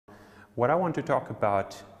what I want to talk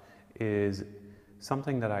about is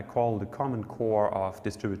something that I call the common core of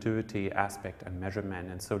distributivity, aspect, and measurement.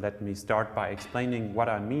 And so let me start by explaining what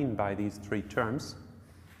I mean by these three terms.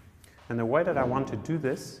 And the way that I want to do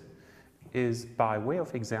this is by way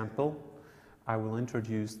of example. I will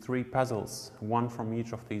introduce three puzzles, one from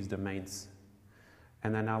each of these domains.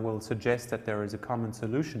 And then I will suggest that there is a common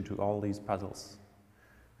solution to all these puzzles.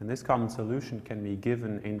 And this common solution can be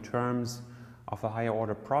given in terms of a higher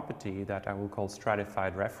order property that I will call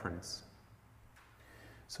stratified reference.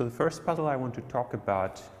 So the first puzzle I want to talk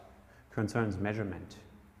about concerns measurement.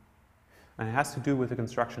 And it has to do with a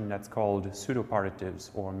construction that's called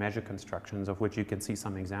pseudopartitives or measure constructions, of which you can see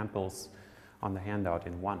some examples on the handout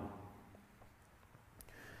in one.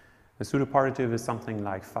 A pseudopartitive is something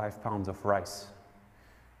like 5 pounds of rice.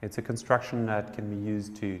 It's a construction that can be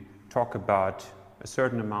used to talk about a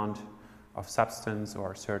certain amount of substance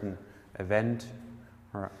or a certain event,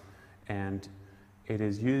 and it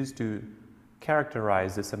is used to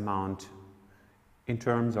characterize this amount in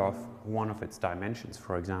terms of one of its dimensions.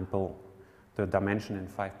 For example, the dimension in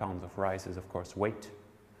 5 pounds of rice is, of course, weight.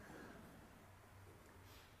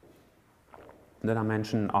 The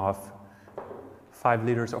dimension of 5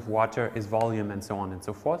 liters of water is volume, and so on and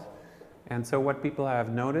so forth. And so what people have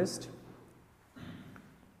noticed,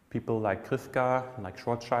 people like Krivka, like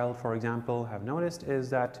Schwarzschild, for example, have noticed is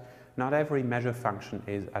that not every measure function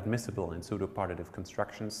is admissible in pseudopartitive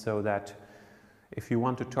constructions, so that if you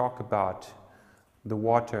want to talk about the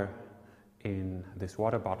water in this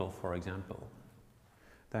water bottle, for example,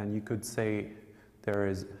 then you could say there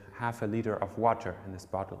is half a liter of water in this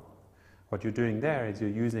bottle. What you're doing there is you're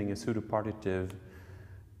using a pseudopartitive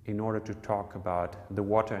in order to talk about the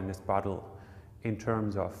water in this bottle in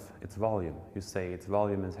terms of its volume. You say its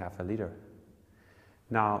volume is half a liter.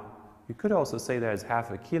 Now, you could also say there's half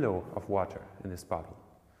a kilo of water in this bottle.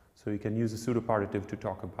 So you can use a pseudopartitive to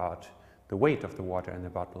talk about the weight of the water in the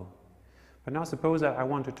bottle. But now suppose that I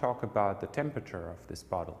want to talk about the temperature of this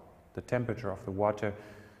bottle. The temperature of the water,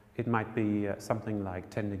 it might be something like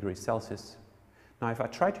 10 degrees Celsius. Now, if I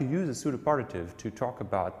try to use a pseudopartitive to talk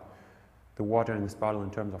about the water in this bottle in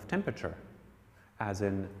terms of temperature, as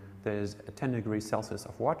in there's 10 degrees Celsius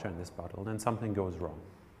of water in this bottle, then something goes wrong.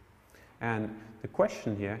 And the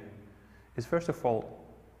question here is, first of all,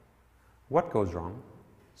 what goes wrong?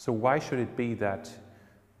 So why should it be that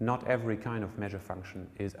not every kind of measure function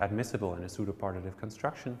is admissible in a pseudopartitive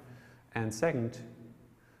construction? And second,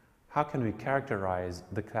 how can we characterize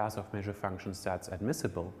the class of measure functions that's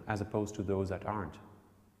admissible as opposed to those that aren't?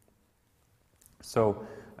 So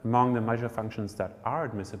among the measure functions that are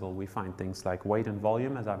admissible, we find things like weight and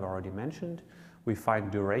volume, as I've already mentioned. We find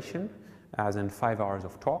duration, as in 5 hours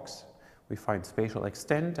of talks. We find spatial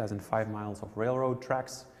extent, as in 5 miles of railroad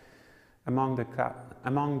tracks. Among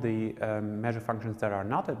the measure functions that are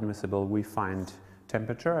not admissible, we find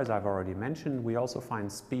temperature, as I've already mentioned. We also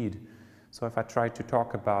find speed. So if I try to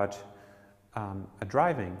talk about a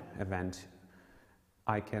driving event,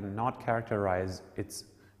 I cannot characterize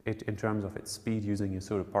it in terms of its speed using a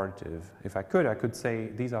pseudopartitive. If I could say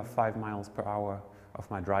these are 5 miles per hour of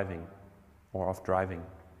my driving, or of driving.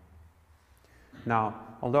 Now,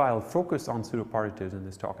 although I'll focus on pseudopartitives in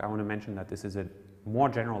this talk, I want to mention that this is a more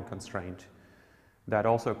general constraint that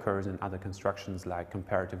also occurs in other constructions like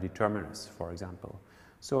comparative determinists, for example.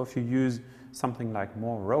 So if you use something like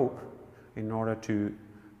more rope in order to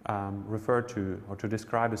refer to or to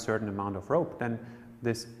describe a certain amount of rope, then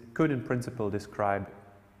this could in principle describe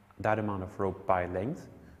that amount of rope by length.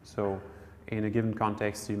 So in a given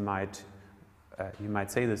context, you might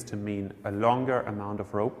say this to mean a longer amount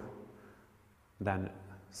of rope than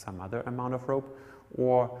some other amount of rope,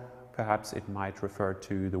 or perhaps it might refer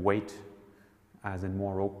to the weight, as in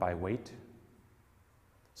more rope by weight.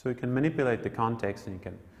 So you can manipulate the context and you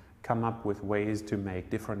can come up with ways to make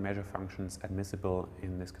different measure functions admissible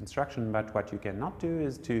in this construction, but what you cannot do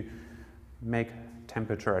is to make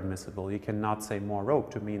temperature admissible. You cannot say more rope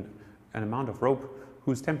to mean an amount of rope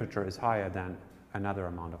whose temperature is higher than another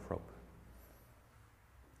amount of rope.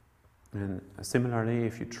 And similarly,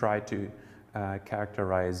 if you try to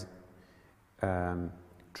characterize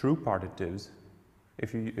true partitives,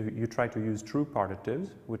 if you try to use true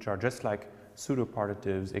partitives, which are just like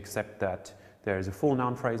pseudopartitives, except that there is a full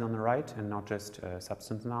noun phrase on the right and not just a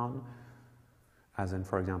substance noun, as in,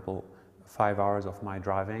 for example, 5 hours of my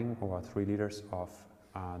driving or 3 liters of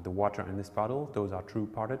the water in this bottle, those are true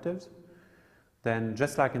partitives. Then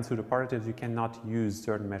just like in pseudopartitives, you cannot use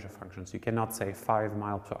certain measure functions. You cannot say 5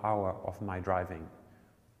 miles per hour of my driving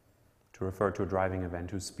to refer to a driving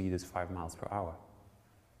event whose speed is 5 miles per hour.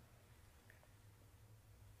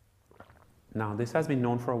 Now, this has been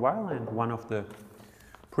known for a while, and one of the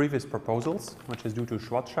previous proposals, which is due to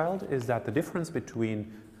Schwarzschild, is that the difference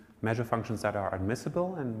between measure functions that are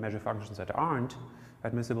admissible and measure functions that aren't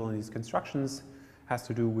admissible in these constructions has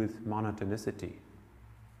to do with monotonicity.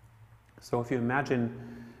 So if you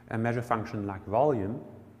imagine a measure function like volume,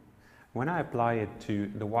 when I apply it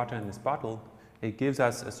to the water in this bottle, it gives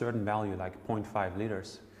us a certain value like 0.5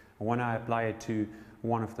 liters. And when I apply it to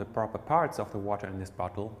one of the proper parts of the water in this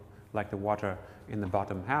bottle, like the water in the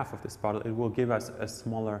bottom half of this bottle, it will give us a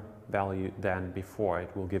smaller value than before.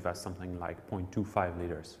 It will give us something like 0.25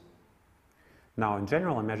 liters. Now, in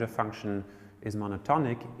general, a measure function is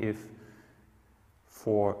monotonic if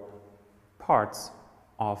for parts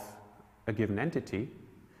of a given entity,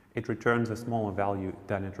 it returns a smaller value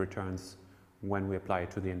than it returns when we apply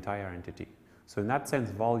it to the entire entity. So in that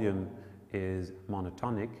sense, volume is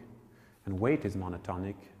monotonic, and weight is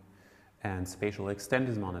monotonic, and spatial extent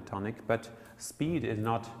is monotonic, but speed is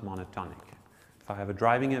not monotonic. If I have a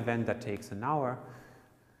driving event that takes an hour,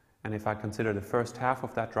 and if I consider the first half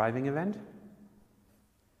of that driving event,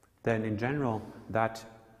 then in general, that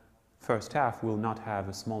first half will not have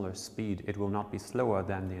a smaller speed. It will not be slower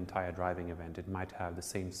than the entire driving event. It might have the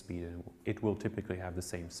same speed, and it will typically have the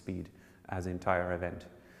same speed as the entire event.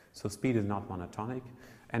 So speed is not monotonic,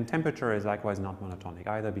 and temperature is likewise not monotonic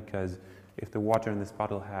either, because if the water in this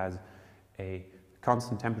bottle has a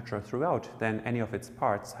constant temperature throughout, then any of its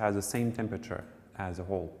parts has the same temperature as a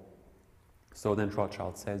whole. So then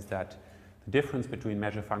Schwarzschild says that the difference between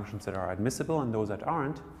measure functions that are admissible and those that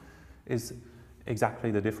aren't is exactly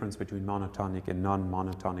the difference between monotonic and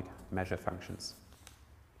non-monotonic measure functions.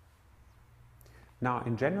 Now,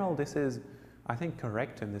 in general, this is, I think,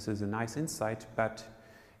 correct, and this is a nice insight, but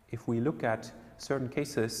if we look at certain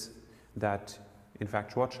cases that, in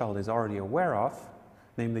fact, Schwarzschild is already aware of,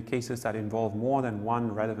 namely cases that involve more than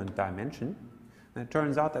one relevant dimension, and it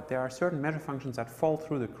turns out that there are certain measure functions that fall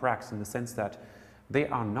through the cracks in the sense that they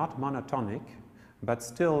are not monotonic, but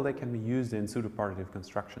still they can be used in pseudopartitive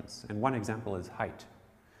constructions. And one example is height.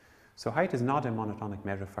 So height is not a monotonic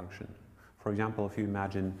measure function. For example, if you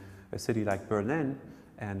imagine a city like Berlin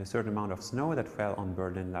and a certain amount of snow that fell on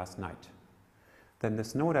Berlin last night, then the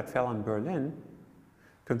snow that fell on Berlin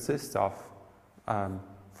consists of,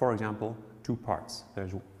 for example, two parts.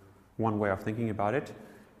 There's one way of thinking about it.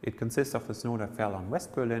 It consists of the snow that fell on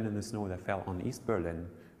West Berlin and the snow that fell on East Berlin.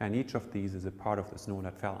 And each of these is a part of the snow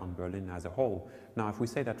that fell on Berlin as a whole. Now, if we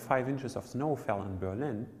say that 5 inches of snow fell on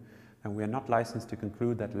Berlin, then we are not licensed to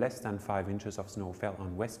conclude that less than 5 inches of snow fell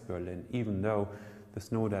on West Berlin, even though the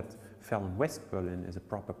snow that fell on West Berlin is a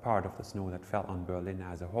proper part of the snow that fell on Berlin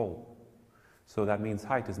as a whole. So that means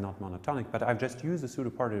height is not monotonic, but I've just used a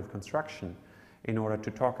pseudopartitive construction in order to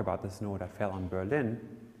talk about the snow that fell on Berlin.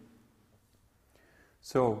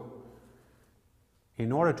 So,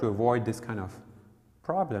 in order to avoid this kind of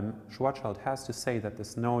problem, Schwarzschild has to say that the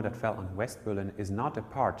snow that fell on West Berlin is not a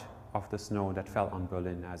part of the snow that fell on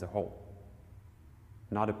Berlin as a whole.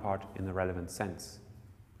 Not a part in the relevant sense.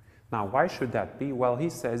 Now, why should that be? Well, he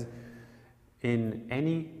says in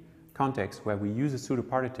any context where we use a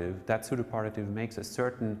pseudopartitive, that pseudopartitive makes a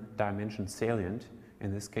certain dimension salient.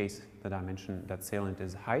 In this case, the dimension that's salient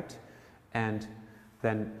is height. And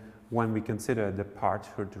then when we consider the part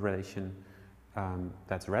for the relation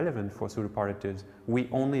that's relevant for pseudopartitives, we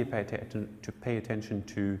only pay attention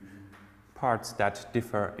to parts that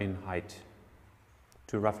differ in height,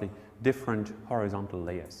 to roughly different horizontal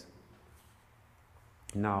layers.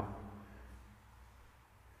 Now,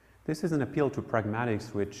 this is an appeal to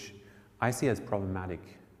pragmatics which I see as problematic,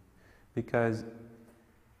 because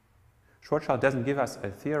Schwarzschild doesn't give us a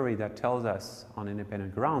theory that tells us on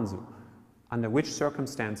independent grounds under which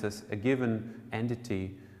circumstances a given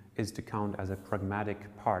entity is to count as a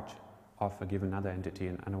pragmatic part of a given other entity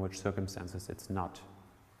and under which circumstances it's not.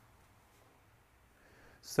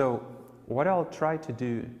 So what I'll try to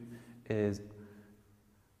do is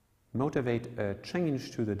motivate a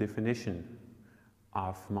change to the definition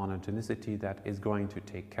of monotonicity that is going to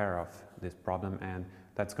take care of this problem, and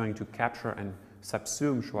that's going to capture and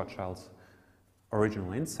subsume Schwarzschild's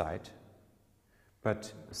original insight,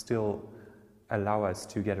 but still allow us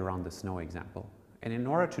to get around the snow example. And in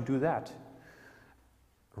order to do that,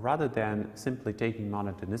 rather than simply taking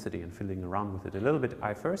monotonicity and fiddling around with it a little bit,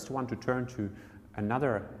 I first want to turn to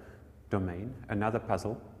another domain, another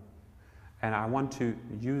puzzle, and I want to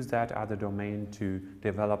use that other domain to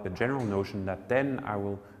develop a general notion that then I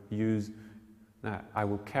will use, I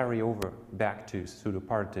will carry over back to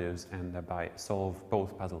pseudopartitives and thereby solve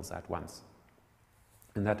both puzzles at once.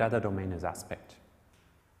 And that other domain is aspect.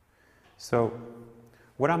 So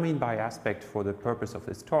What I mean by aspect for the purpose of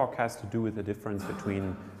this talk has to do with the difference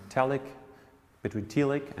between telic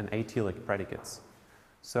and atelic predicates.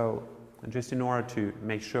 So just in order to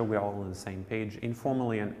make sure we're all on the same page,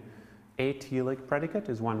 informally an atelic predicate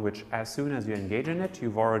is one which as soon as you engage in it,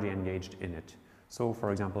 you've already engaged in it. So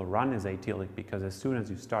for example, run is atelic because as soon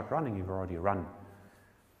as you start running, you've already run.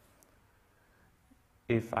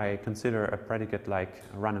 If I consider a predicate like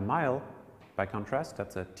run a mile, by contrast,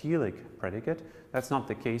 that's a telic predicate. That's not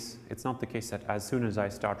the case. It's not the case that as soon as I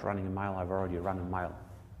start running a mile, I've already run a mile.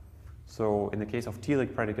 So in the case of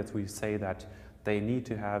telic predicates, we say that they need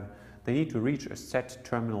to reach a set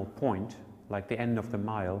terminal point, like the end of the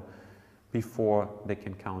mile, before they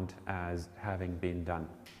can count as having been done.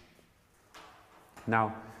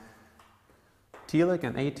 Now, telic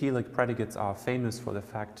and atelic predicates are famous for the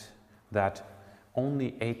fact that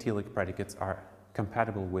only atelic predicates are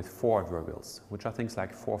compatible with 4 adverbials, which are things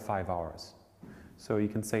like 4 5 hours. So you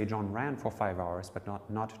can say John ran for 5 hours, but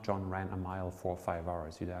not John ran a mile for 5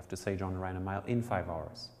 hours. You'd have to say John ran a mile in 5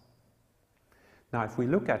 hours. Now, if we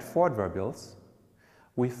look at 4 adverbials,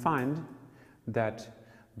 we find that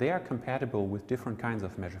they are compatible with different kinds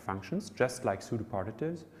of measure functions, just like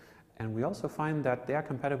pseudopartitives, and we also find that they are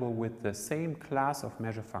compatible with the same class of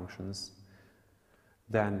measure functions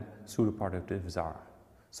than pseudopartitives are.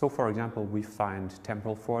 So, for example, we find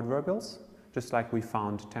temporal 4 adverbials, just like we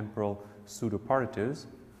found temporal pseudopartitives.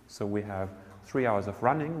 So we have 3 hours of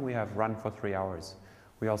running, we have run for 3 hours.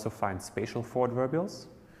 We also find spatial 4 adverbials,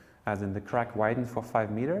 as in the crack widened for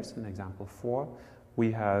 5 meters, in example 4.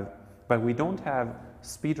 But we don't have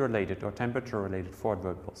speed-related or temperature-related 4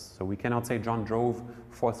 adverbials. So we cannot say John drove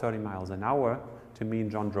for 30 miles an hour to mean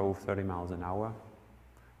John drove 30 miles an hour.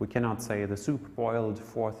 We cannot say the soup boiled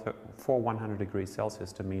for 100 degrees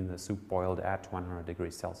Celsius to mean the soup boiled at 100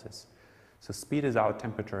 degrees Celsius. So speed is out,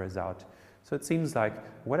 temperature is out. So it seems like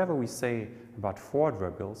whatever we say about 4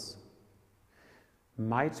 adverbials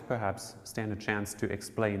might perhaps stand a chance to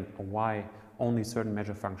explain why only certain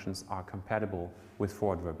measure functions are compatible with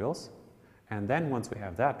 4 adverbials. And then once we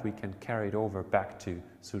have that, we can carry it over back to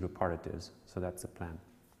pseudopartitives. So that's the plan.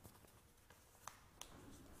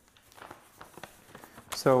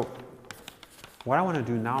 So what I want to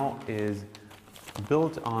do now is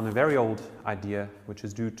build on a very old idea, which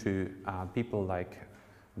is due to people like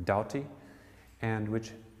Doughty, and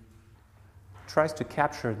which tries to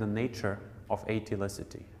capture the nature of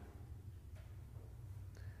atelicity.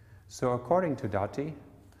 So according to Doughty,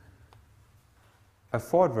 a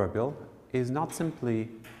 4 adverbial is not simply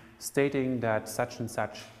stating that such and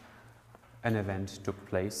such an event took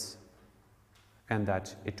place and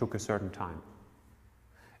that it took a certain time.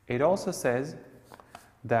 It also says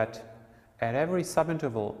that at every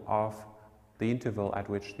subinterval of the interval at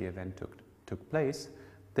which the event took place,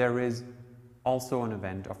 there is also an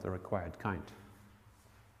event of the required kind.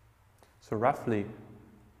 So roughly,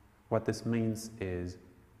 what this means is,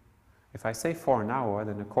 if I say for an hour,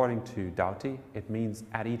 then according to Doughty, it means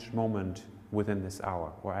at each moment within this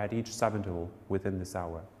hour, or at each subinterval within this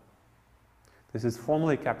hour. This is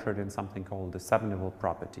formally captured in something called the subinterval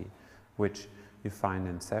property, which you find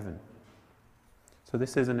in 7. So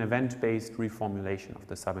this is an event-based reformulation of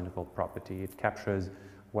the subinterval property. It captures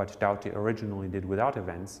what Doughty originally did without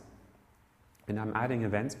events. And I'm adding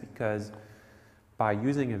events because by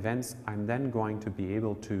using events, I'm then going to be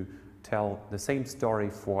able to tell the same story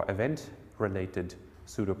for event-related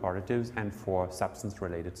pseudopartitives and for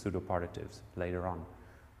substance-related pseudopartitives later on.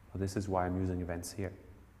 So this is why I'm using events here.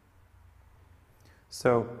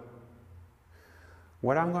 So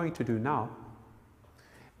what I'm going to do now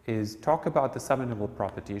is talk about the subinterval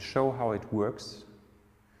property, show how it works,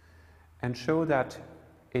 and show that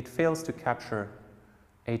it fails to capture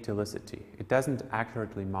atelicity. It doesn't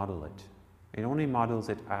accurately model it. It only models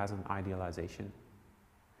it as an idealization.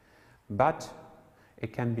 But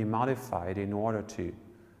it can be modified in order to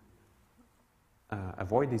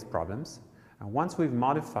avoid these problems. And once we've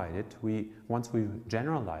modified it, once we've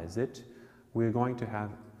generalized it, we're going to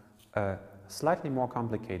have a slightly more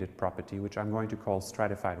complicated property, which I'm going to call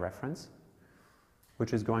stratified reference,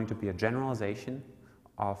 which is going to be a generalization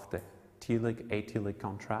of the telic-atelic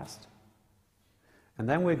contrast. And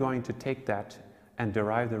then we're going to take that and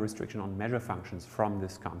derive the restriction on measure functions from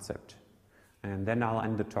this concept. And then I'll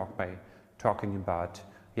end the talk by talking about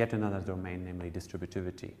yet another domain, namely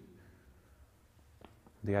distributivity.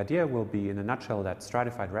 The idea will be, in a nutshell, that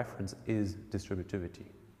stratified reference is distributivity.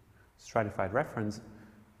 Stratified reference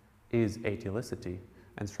is atelicity,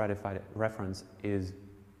 and stratified reference is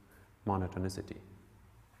monotonicity.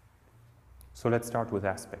 So let's start with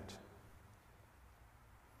aspect.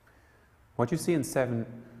 What you see in 7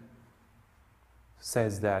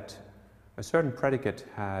 says that a certain predicate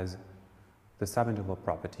has the subinterval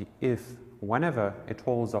property if, whenever it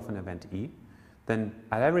holds of an event E, then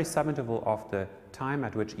at every subinterval of the time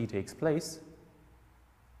at which E takes place,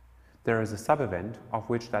 there is a subevent of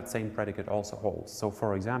which that same predicate also holds. So,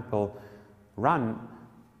 for example, run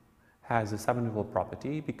has a subinterval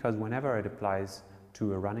property because whenever it applies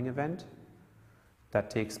to a running event that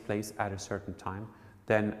takes place at a certain time,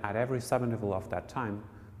 then at every subinterval of that time,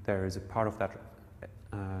 there is a part of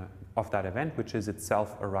that event which is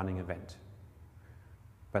itself a running event.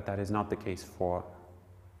 But that is not the case for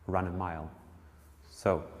run a mile.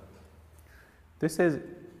 So this is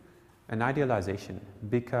an idealization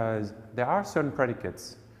because there are certain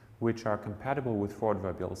predicates which are compatible with forward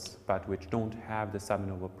verbals but which don't have the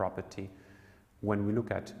subinterval property when we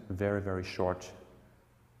look at very, very short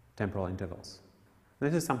temporal intervals.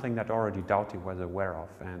 This is something that already Doughty was aware of,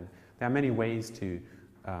 and there are many ways to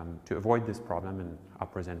avoid this problem, and I'll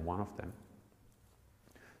present one of them.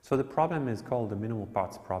 So the problem is called the minimal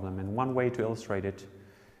parts problem, and one way to illustrate it,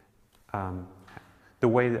 the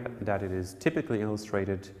way that it is typically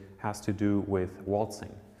illustrated has to do with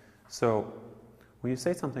waltzing. So when you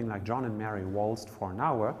say something like John and Mary waltzed for an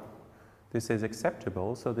hour, this is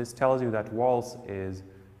acceptable. So this tells you that waltz is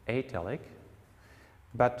atylic.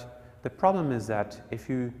 But the problem is that if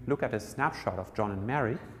you look at a snapshot of John and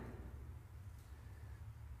Mary,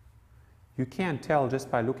 you can't tell just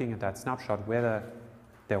by looking at that snapshot whether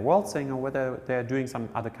they're waltzing or whether they're doing some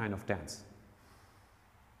other kind of dance.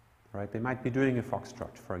 Right? They might be doing a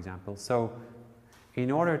foxtrot, for example. So in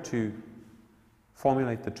order to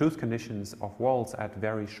formulate the truth conditions of waltz at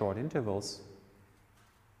very short intervals,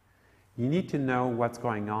 you need to know what's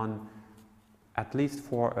going on at least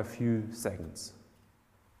for a few seconds.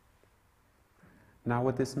 Now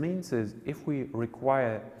what this means is if we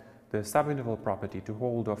require the subinterval property to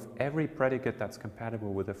hold of every predicate that's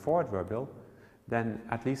compatible with a forward verbal, then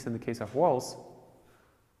at least in the case of waltz,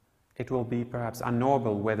 it will be perhaps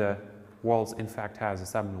unknowable whether waltz in fact has a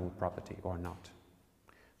subinterval property or not.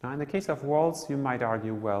 Now in the case of waltz, you might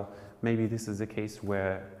argue, well, maybe this is a case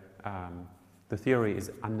where the theory is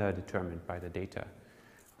underdetermined by the data.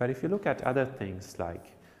 But if you look at other things like,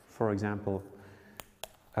 for example,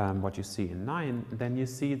 what you see in 9, then you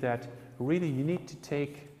see that really you need to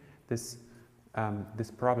take this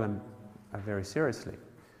problem very seriously.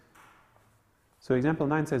 So example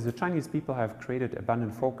 9 says, the Chinese people have created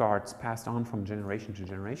abundant folk arts passed on from generation to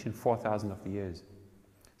generation, 4,000 of years.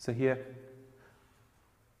 So here,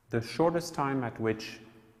 the shortest time at which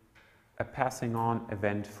a passing on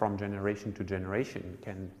event from generation to generation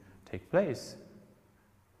can take place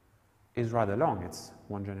is rather long. It's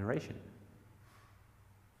one generation.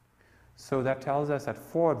 So that tells us that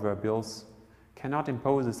forward verbals cannot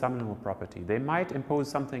impose a subinterval property. They might impose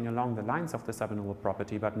something along the lines of the subinterval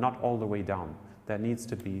property, but not all the way down. There needs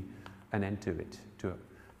to be an end to it.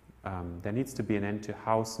 There needs to be an end to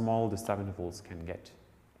how small the subintervals can get.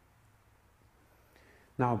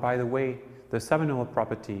 Now, by the way, the subinterval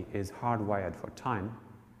property is hardwired for time.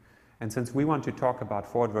 And since we want to talk about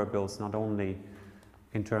forward verbals not only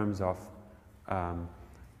in terms of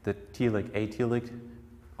the telic-atelic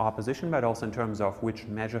opposition, but also in terms of which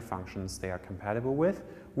measure functions they are compatible with,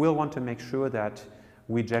 we'll want to make sure that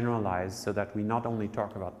we generalize so that we not only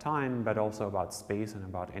talk about time, but also about space and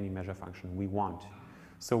about any measure function we want.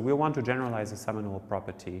 So we'll want to generalize the subinterval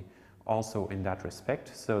property also in that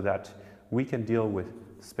respect so that we can deal with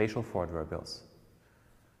spatial forward verbals,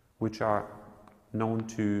 which are known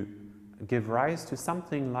to give rise to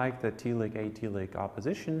something like the telic-atelic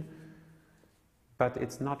opposition, but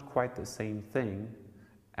it's not quite the same thing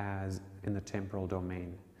as in the temporal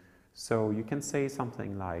domain. So you can say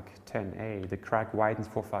something like 10a, the crack widens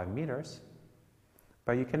for 5 meters,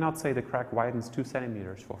 but you cannot say the crack widens 2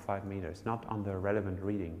 centimeters for 5 meters, not on the relevant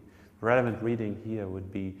reading. The relevant reading here would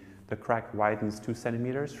be the crack widens 2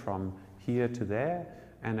 centimeters from here to there,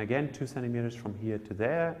 and again 2 centimeters from here to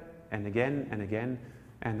there, and again,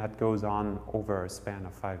 and that goes on over a span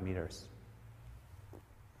of 5 meters.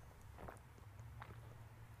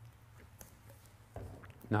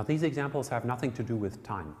 Now these examples have nothing to do with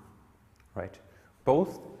time, right?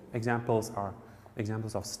 Both examples are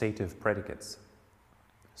examples of stative predicates.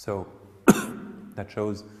 So that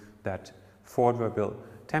shows that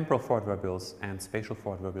temporal forward verbals and spatial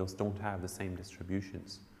forward verbals don't have the same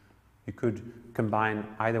distributions. You could combine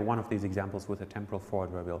either one of these examples with a temporal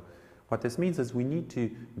forward verbal. What this means is we need to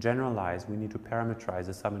generalize, we need to parameterize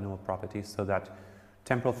the subinterval properties so that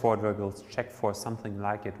temporal forward verbals check for something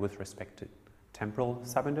like it with respect to temporal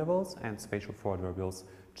subintervals, and spatial forward verbals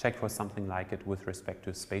check for something like it with respect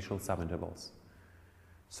to spatial subintervals.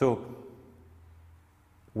 So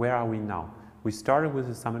Where are we now? We started with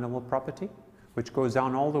the sum interval property, which goes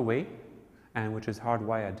down all the way and which is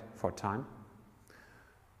hardwired for time.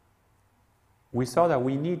 We saw that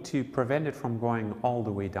we need to prevent it from going all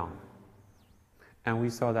the way down. And we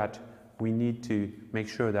saw that we need to make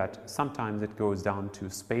sure that sometimes it goes down to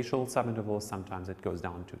spatial subintervals, sometimes it goes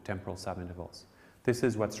down to temporal subintervals. This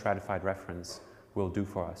is what stratified reference will do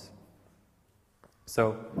for us.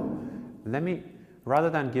 So let me, rather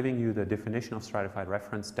than giving you the definition of stratified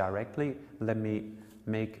reference directly, let me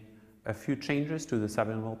make a few changes to the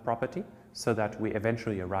subinterval property so that we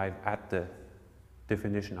eventually arrive at the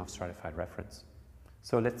definition of stratified reference.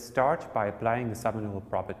 So let's start by applying the subinterval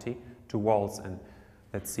property to walls, and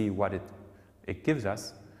let's see what it gives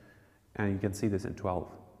us. And you can see this in 12.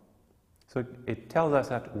 So it tells us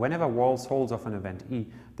that whenever walls holds of an event E,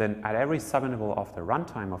 then at every subinterval of the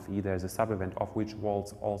runtime of E, there's a subevent of which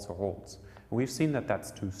walls also holds. And we've seen that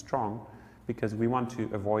that's too strong because we want to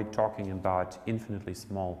avoid talking about infinitely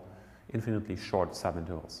small, infinitely short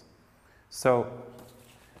subintervals. So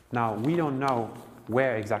now we don't know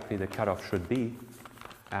where exactly the cutoff should be.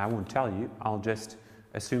 I won't tell you. I'll just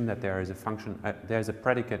assume that there is a function, there's a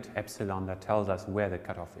predicate epsilon that tells us where the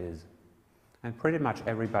cutoff is. And pretty much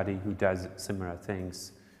everybody who does similar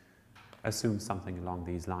things assumes something along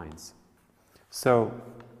these lines. So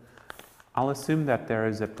I'll assume that there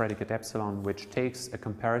is a predicate epsilon which takes a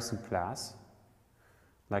comparison class,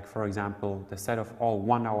 like for example the set of all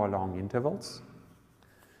 1 hour long intervals,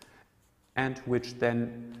 and which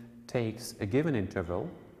then takes a given interval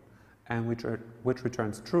and which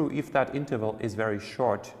returns true if that interval is very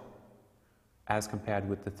short as compared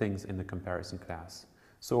with the things in the comparison class.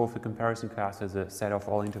 So if the comparison class is a set of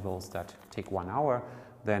all intervals that take 1 hour,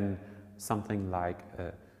 then something like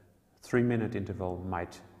a 3-minute interval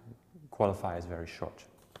might qualify as very short.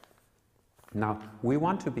 Now, we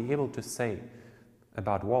want to be able to say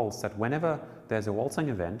about walls that whenever there's a waltzing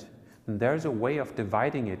event, then there's a way of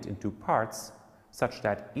dividing it into parts such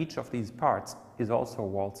that each of these parts is also a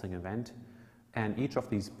waltzing event, and each of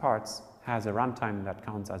these parts has a runtime that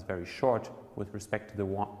counts as very short with respect to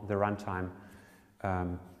the runtime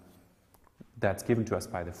that's given to us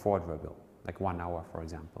by the forward verbal, like 1 hour, for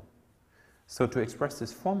example. So to express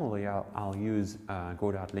this formally, I'll use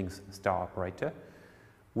Godard-Links star operator,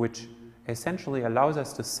 which essentially allows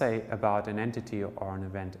us to say about an entity or an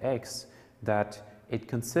event X that it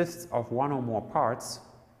consists of one or more parts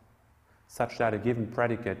such that a given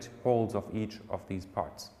predicate holds of each of these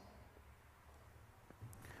parts.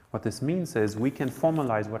 What this means is we can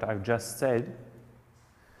formalize what I've just said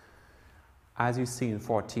as you see in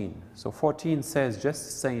 14. So 14 says just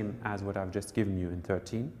the same as what I've just given you in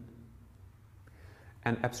 13.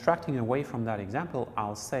 And abstracting away from that example,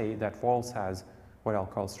 I'll say that walls has what I'll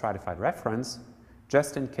call stratified reference,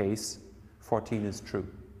 just in case 14 is true.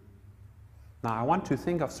 Now I want to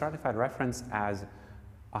think of stratified reference as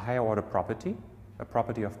a higher order property, a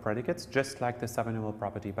property of predicates, just like the subinterval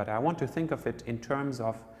property, but I want to think of it in terms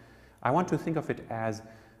of, I want to think of it as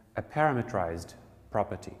a parameterized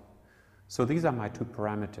property. So these are my two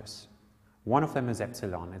parameters. One of them is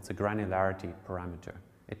epsilon, it's a granularity parameter.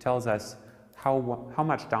 It tells us how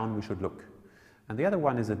much down we should look. And the other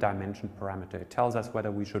one is a dimension parameter. It tells us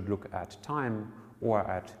whether we should look at time or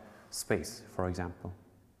at space, for example.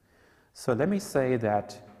 So let me say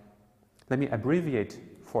that, let me abbreviate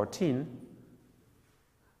 14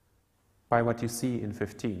 by what you see in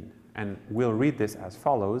 15. And we'll read this as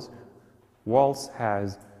follows. Walls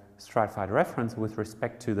has stratified reference with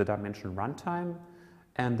respect to the dimension runtime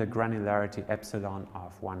and the granularity epsilon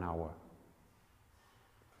of 1 hour.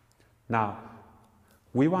 Now,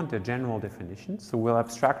 we want a general definition, so we'll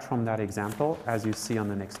abstract from that example as you see on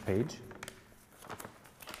the next page.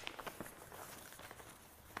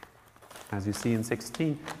 As you see in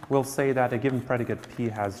 16, we'll say that a given predicate P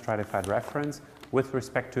has stratified reference with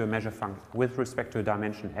respect to a measure function, with respect to a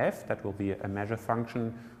dimension f, that will be a measure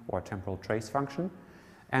function or a temporal trace function,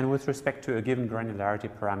 and with respect to a given granularity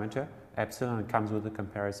parameter, epsilon, comes with a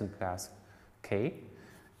comparison class k,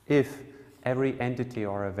 if every entity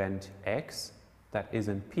or event x that is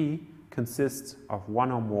in P consists of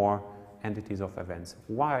one or more entities of events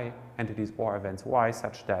y, entities or events y,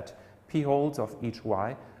 such that P holds of each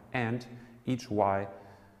y, and each y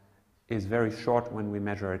is very short when we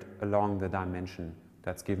measure it along the dimension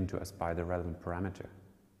that's given to us by the relevant parameter.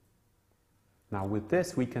 Now with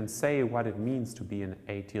this we can say what it means to be an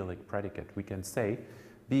atelic predicate. We can say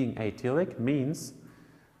being atelic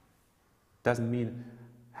doesn't mean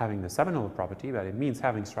having the subinterval property, but it means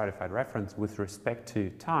having stratified reference with respect to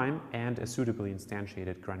time and a suitably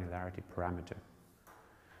instantiated granularity parameter.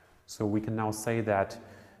 So we can now say that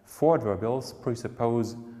four adverbials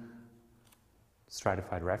presuppose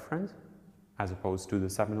stratified reference as opposed to the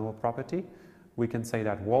subnull property. We can say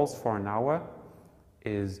that waltz for an hour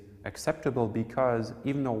is acceptable because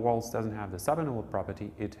even though waltz doesn't have the subnull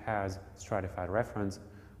property, it has stratified reference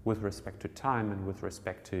with respect to time and with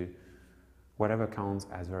respect to whatever counts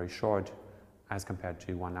as very short as compared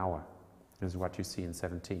to 1 hour. This is what you see in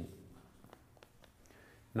 17.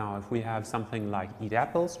 Now, if we have something like eat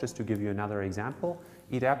apples, just to give you another example,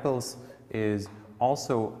 eat apples is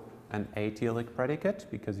also an atelic predicate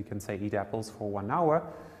because you can say eat apples for 1 hour.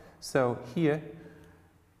 So here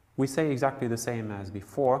we say exactly the same as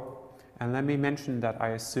before. And let me mention that I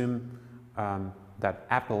assume that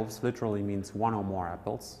apples literally means one or more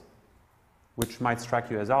apples, which might strike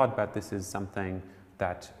you as odd, but this is something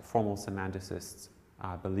that formal semanticists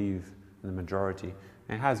believe in the majority.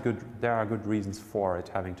 And there are good reasons for it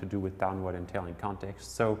having to do with downward entailing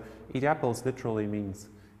context. So eat apples literally means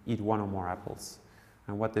eat one or more apples.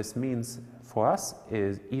 And what this means for us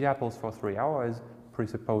is eat apples for 3 hours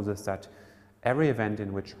presupposes that every event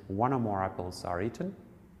in which one or more apples are eaten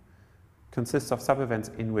consists of sub-events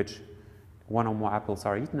in which one or more apples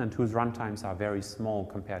are eaten and whose runtimes are very small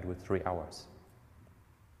compared with 3 hours.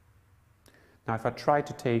 Now, if I try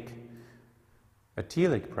to take a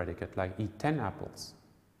telic predicate like eat 10 apples,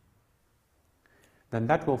 then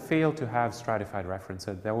that will fail to have stratified reference,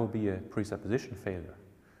 so there will be a presupposition failure.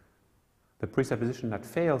 The presupposition that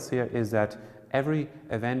fails here is that every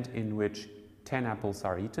event in which 10 apples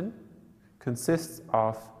are eaten consists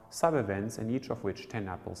of sub-events in each of which 10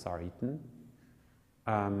 apples are eaten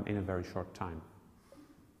in a very short time.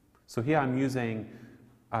 So here I'm using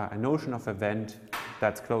a notion of event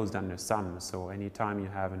that's closed under sum. So anytime you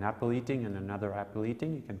have an apple eating and another apple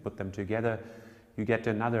eating, you can put them together, you get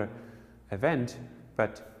another event,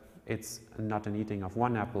 but it's not an eating of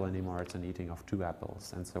one apple anymore, it's an eating of 2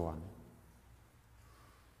 apples, and so on.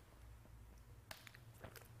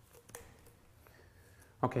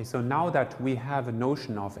 Okay, so now that we have a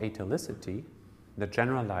notion of atelicity that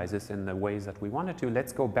generalizes in the ways that we wanted to,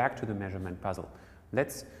 let's go back to the measurement puzzle.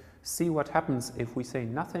 Let's see what happens if we say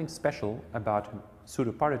nothing special about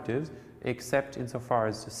pseudopartitives except insofar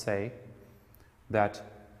as to say that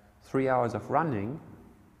 3 hours of running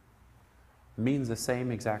means the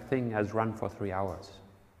same exact thing as run for 3 hours.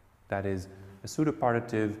 That is, a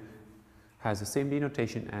pseudopartitive has the same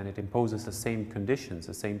denotation and it imposes the same conditions,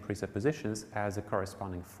 the same presuppositions as a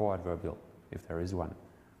corresponding for adverbial, if there is one.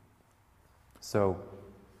 So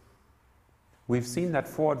we've seen that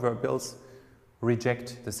for adverbials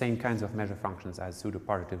reject the same kinds of measure functions as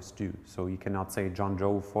pseudopartitives do. So you cannot say John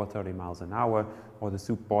drove for 30 miles an hour or the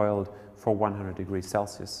soup boiled for 100 degrees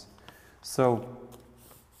Celsius. So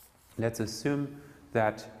let's assume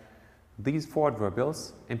that these for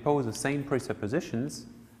adverbials impose the same presuppositions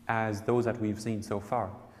as those that we've seen so far.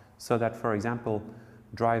 So that, for example,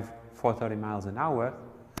 drive for 30 miles an hour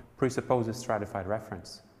presupposes stratified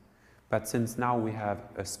reference. But since now we have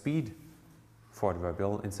a speed for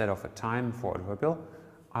adverbial instead of a time for adverbial,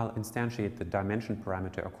 I'll instantiate the dimension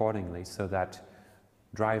parameter accordingly so that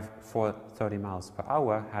drive for 30 miles per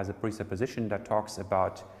hour has a presupposition that talks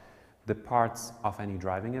about the parts of any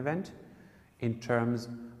driving event in terms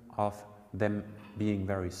of them being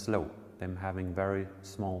very slow, them having very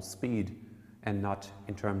small speed, and not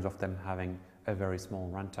in terms of them having a very small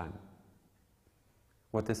runtime.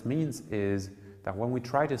 What this means is that when we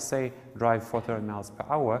try to say drive for 30 miles per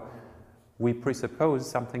hour, we presuppose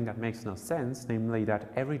something that makes no sense, namely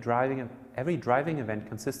that every driving event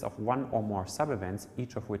consists of one or more sub-events,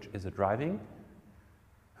 each of which is a driving,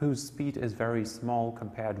 whose speed is very small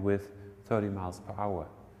compared with 30 miles per hour.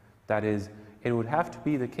 That is, it would have to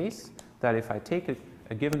be the case that if I take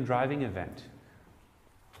a given driving event,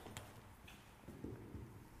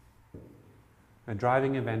 a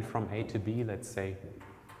driving event from A to B, let's say,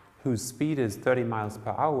 whose speed is 30 miles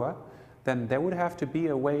per hour, then there would have to be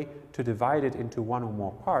a way to divide it into one or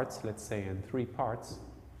more parts, let's say in 3 parts,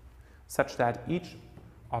 such that each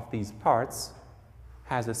of these parts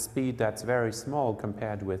has a speed that's very small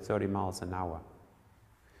compared with 30 miles an hour.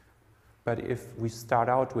 But if we start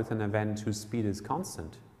out with an event whose speed is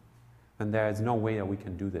constant, then there is no way that we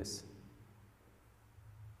can do this.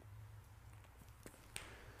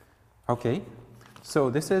 Okay,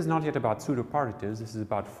 so this is not yet about pseudopartitives, this is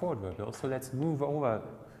about for adverbials. So let's move over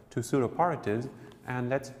to pseudopartitives and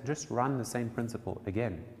let's just run the same principle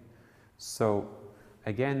again. So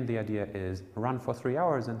again, the idea is run for 3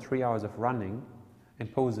 hours, and 3 hours of running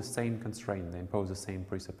impose the same constraint, they impose the same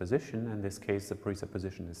presupposition. In this case, the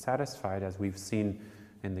presupposition is satisfied, as we've seen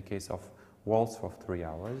in the case of waltz for 3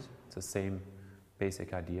 hours. It's the same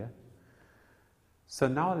basic idea. So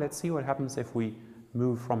now let's see what happens if we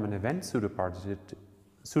move from an event pseudopartitive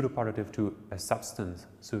to a substance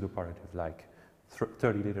pseudopartitive, like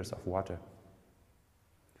 30 liters of water.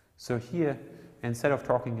 So here, instead of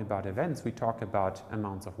talking about events, we talk about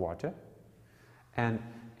amounts of water. And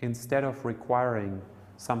instead of requiring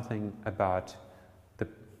something about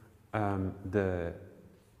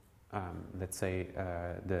let's say,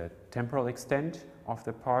 the temporal extent of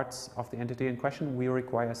the parts of the entity in question, we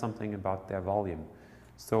require something about their volume.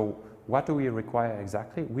 So what do we require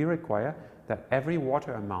exactly? We require that every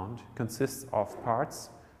water amount consists of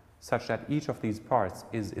parts such that each of these parts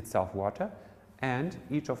is itself water, and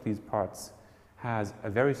each of these parts has a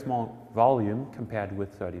very small volume compared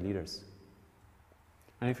with 30 liters.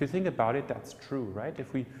 And if you think about it, that's true, right?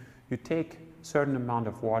 If you take a certain amount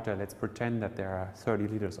of water, let's pretend that there are 30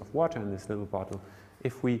 liters of water in this little bottle.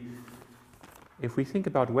 If we think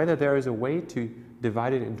about whether there is a way to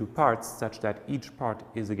divide it into parts such that each part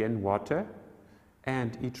is again water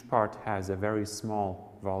and each part has a very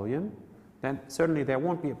small volume, then certainly there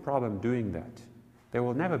won't be a problem doing that. There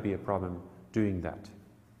will never be a problem doing that.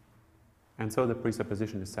 And so the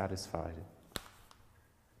presupposition is satisfied.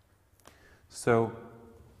 So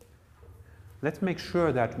let's make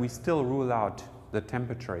sure that we still rule out the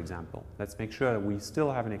temperature example. Let's make sure that we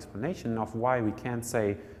still have an explanation of why we can't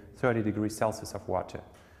say 30 degrees Celsius of water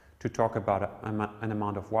to talk about an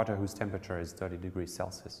amount of water whose temperature is 30 degrees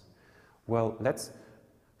Celsius. Well, let's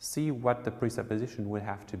see what the presupposition would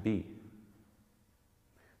have to be.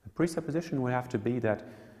 The presupposition would have to be that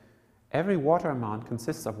every water amount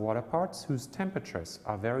consists of water parts whose temperatures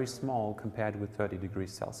are very small compared with 30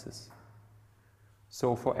 degrees Celsius.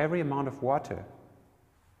 So for every amount of water,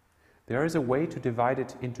 there is a way to divide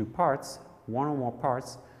it into parts, one or more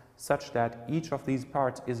parts, such that each of these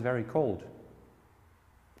parts is very cold.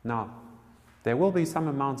 Now, there will be some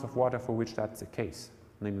amounts of water for which that's the case,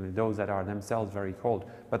 namely those that are themselves very cold,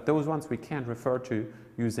 but those ones we can't refer to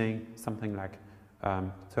using something like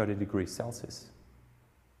 30 degrees Celsius.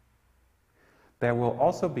 There will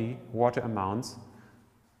also be water amounts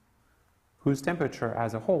whose temperature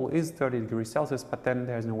as a whole is 30 degrees Celsius, but then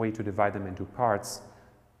there's no way to divide them into parts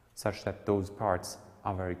such that those parts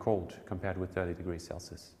are very cold compared with 30 degrees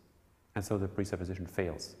Celsius. And so the presupposition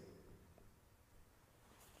fails.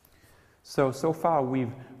 So far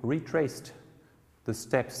we've retraced the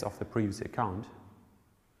steps of the previous account.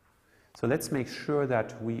 So let's make sure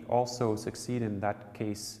that we also succeed in that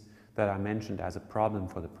case that I mentioned as a problem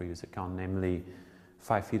for the previous account, namely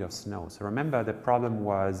 5 feet of snow. So remember, the problem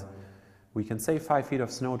was we can say 5 feet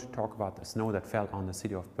of snow to talk about the snow that fell on the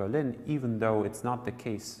city of Berlin, even though it's not the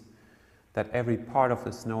case that every part of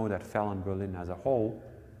the snow that fell on Berlin as a whole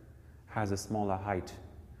has a smaller height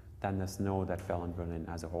than the snow that fell on Berlin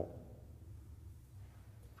as a whole.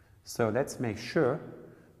 So let's make sure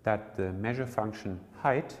that the measure function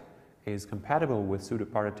height is compatible with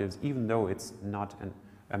pseudopartitives, even though it's not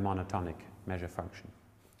a monotonic measure function.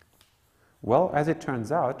 Well, as it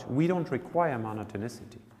turns out, we don't require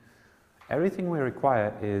monotonicity. Everything we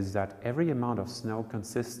require is that every amount of snow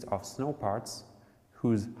consists of snow parts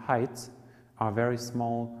whose heights are very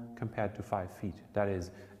small compared to 5 feet. That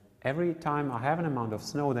is, every time I have an amount of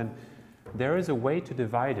snow, then there is a way to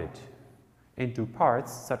divide it into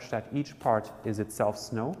parts such that each part is itself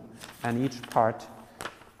snow and each part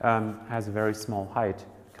has a very small height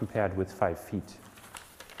compared with 5 feet.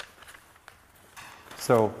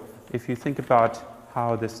 So if you think about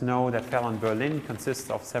how the snow that fell on Berlin consists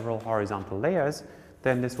of several horizontal layers,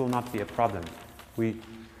 then this will not be a problem. We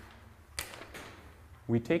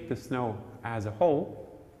take the snow as a whole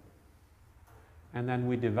and then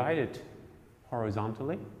we divide it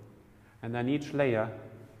horizontally, and then each layer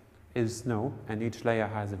is snow and each layer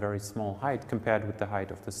has a very small height compared with the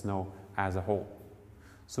height of the snow as a whole.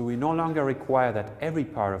 So we no longer require that every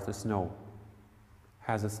part of the snow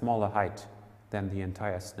has a smaller height than the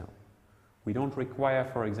entire snow. We don't require,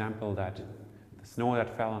 for example, that the snow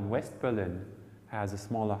that fell on West Berlin has a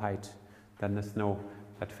smaller height than the snow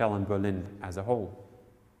that fell on Berlin as a whole.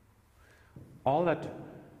 All that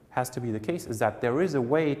has to be the case is that there is a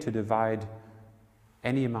way to divide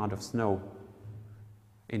any amount of snow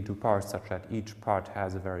into parts such that each part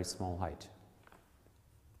has a very small height.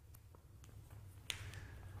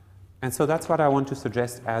 And so that's what I want to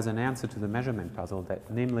suggest as an answer to the measurement puzzle,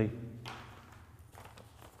 that namely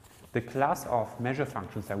the class of measure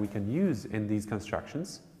functions that we can use in these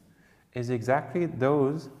constructions is exactly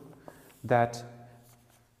those that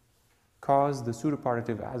cause the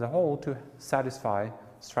pseudopartitive as a whole to satisfy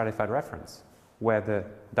stratified reference, where the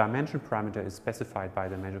dimension parameter is specified by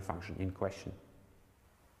the measure function in question.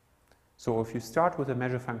 So if you start with a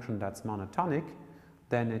measure function that's monotonic,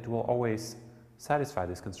 then it will always satisfy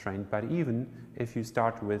this constraint. But even if you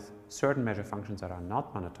start with certain measure functions that are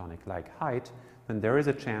not monotonic, like height, then there is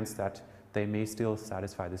a chance that they may still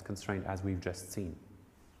satisfy this constraint, as we've just seen.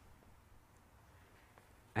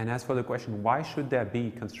 And as for the question, why should there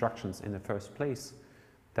be constructions in the first place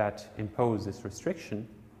that impose this restriction?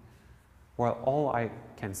 Well, all I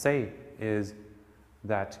can say is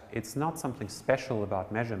that it's not something special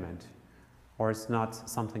about measurement, or it's not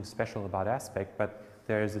something special about aspect, but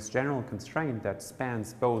there is this general constraint that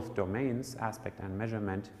spans both domains, aspect and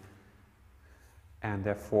measurement, and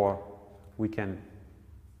therefore we can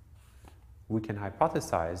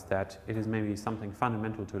hypothesize that it is maybe something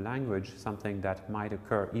fundamental to language, something that might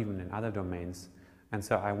occur even in other domains. And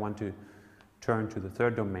so I want to turn to the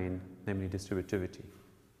third domain, namely distributivity.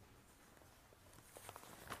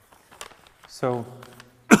 So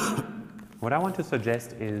what I want to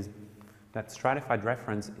suggest is that stratified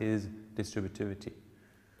reference is distributivity.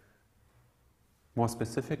 More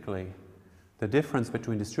specifically, the difference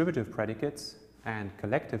between distributive predicates and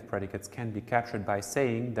collective predicates can be captured by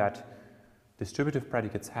saying that distributive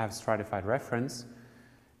predicates have stratified reference,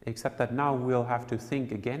 except that now we'll have to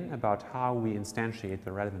think again about how we instantiate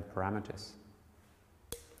the relevant parameters.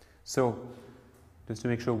 So, just to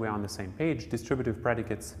make sure we're on the same page, distributive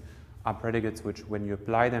predicates are predicates which, when you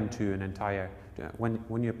apply them to an entire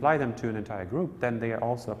when you apply them to an entire group, then they are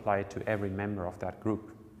also applied to every member of that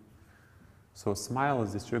group. So smile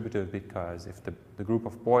is distributive because if the group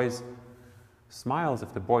of boys smiles,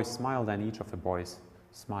 if the boys smile, then each of the boys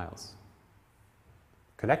smiles.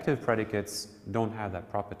 Collective predicates don't have that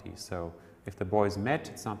property, so if the boys met,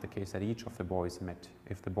 it's not the case that each of the boys met.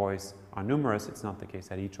 If the boys are numerous, it's not the case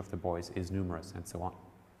that each of the boys is numerous, and so on.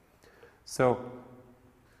 So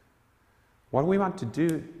what we want to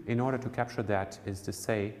do in order to capture that is to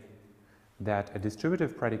say that a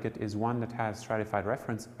distributive predicate is one that has stratified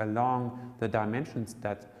reference along the dimension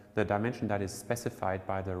that is specified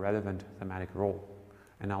by the relevant thematic role.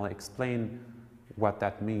 And I'll explain what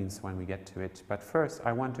that means when we get to it. But first,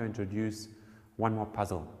 I want to introduce one more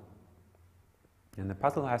puzzle. And the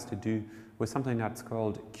puzzle has to do with something that's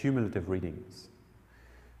called cumulative readings.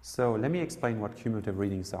 So let me explain what cumulative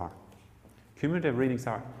readings are. Cumulative readings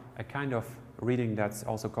are a kind of reading that's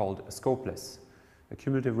also called scopeless. A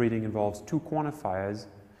cumulative reading involves two quantifiers,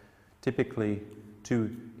 typically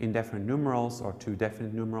two indefinite numerals or two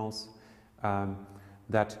definite numerals,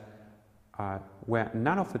 where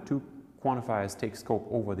none of the two quantifiers take scope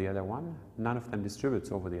over the other one, none of them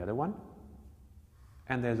distributes over the other one,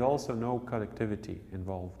 and there's also no collectivity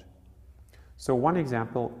involved. So one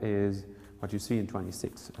example is what you see in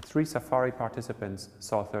 26. 3 safari participants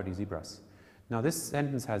saw 30 zebras. Now this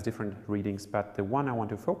sentence has different readings, but the one I want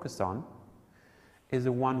to focus on is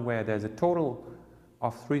the one where there's a total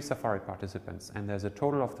of 3 safari participants and there's a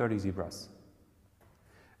total of 30 zebras.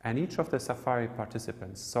 And each of the safari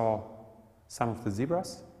participants saw some of the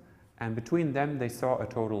zebras, and between them they saw a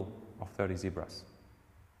total of 30 zebras.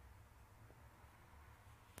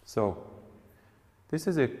 So this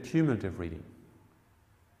is a cumulative reading.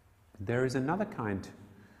 There is another kind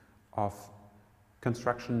of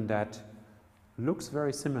construction that looks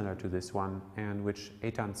very similar to this one, and which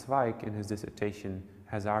Ethan Zweig in his dissertation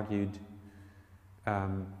has argued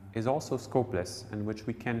is also scopeless, and which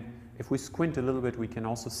we can, if we squint a little bit, we can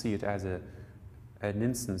also see it as an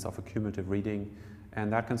instance of a cumulative reading,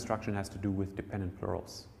 and that construction has to do with dependent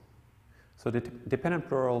plurals. So the dependent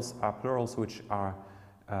plurals are plurals which are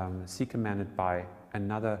C-commanded by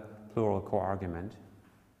another plural co-argument,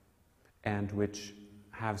 and which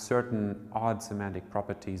have certain odd semantic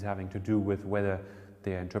properties having to do with whether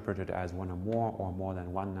they are interpreted as one or more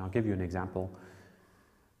than one. Now I'll give you an example,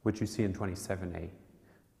 which you see in 27a.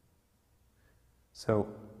 So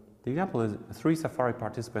the example is 3 safari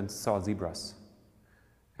participants saw zebras.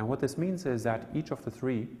 And what this means is that each of the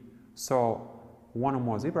 3 saw 1 or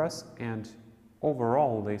more zebras, and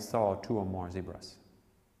overall they saw 2 or more zebras.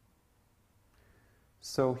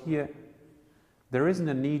 So here there isn't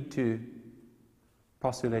a need to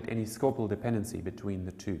postulate any scopal dependency between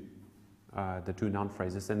the two noun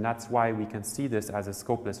phrases, and that's why we can see this as a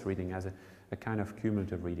scopeless reading, as a kind of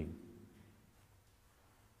cumulative reading.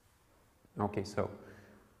 Okay, so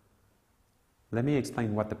let me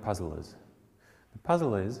explain what the puzzle is. The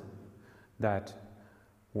puzzle is that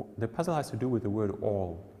the puzzle has to do with the word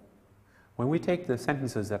all. When we take the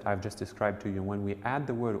sentences that I've just described to you, when we add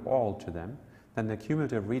the word all to them, then the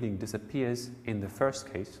cumulative reading disappears in the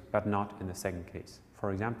first case, but not in the second case.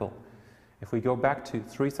 For example, if we go back to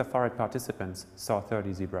 3 safari participants saw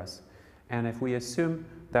 30 zebras, and if we assume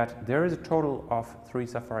that there is a total of 3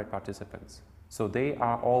 safari participants, so they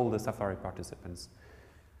are all the safari participants,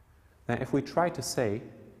 Now if we try to say,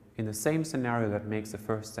 in the same scenario that makes the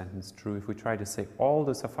first sentence true, if we try to say all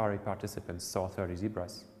the safari participants saw 30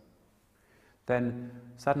 zebras, then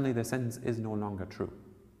suddenly the sentence is no longer true.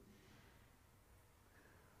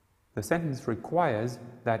 The sentence requires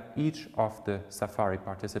that each of the safari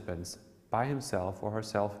participants by himself or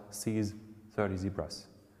herself sees 30 zebras.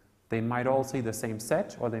 They might all see the same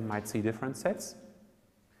set or they might see different sets,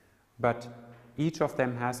 but each of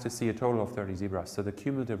them has to see a total of 30 zebras, so the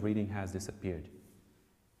cumulative reading has disappeared.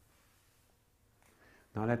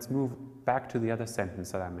 Now let's move back to the other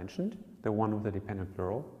sentence that I mentioned, the one with the dependent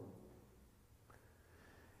plural.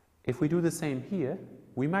 If we do the same here,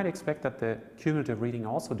 we might expect that the cumulative reading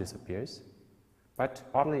also disappears, but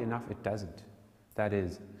oddly enough it doesn't. That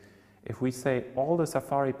is, if we say all the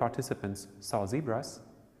safari participants saw zebras,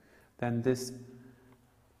 then this,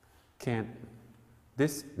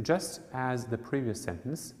 just as the previous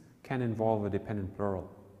sentence, can involve a dependent plural.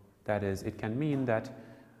 That is, it can mean that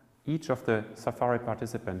each of the safari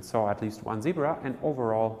participants saw at least one zebra, and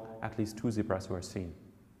overall at least 2 zebras were seen.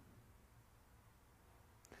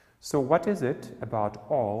 So what is it about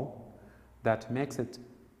all that makes it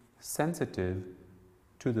sensitive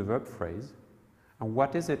to the verb phrase, and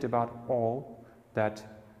what is it about all that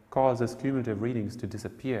causes cumulative readings to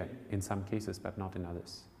disappear in some cases but not in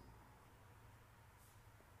others?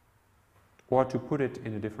 Or to put it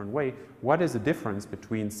in a different way, what is the difference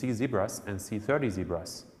between C zebras and C30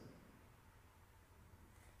 zebras?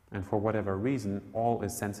 And for whatever reason, all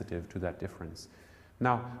is sensitive to that difference.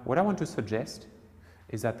 Now, what I want to suggest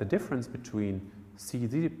is that the difference between C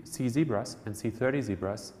zebras and C30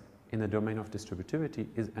 zebras in the domain of distributivity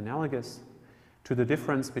is analogous to the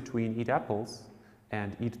difference between eat apples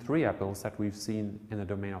and eat 3 apples that we've seen in the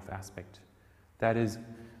domain of aspect. That is,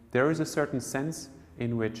 there is a certain sense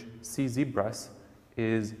in which C zebras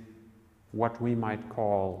is what we might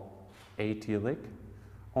call atelic,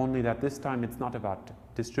 only that this time it's not about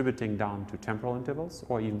distributing down to temporal intervals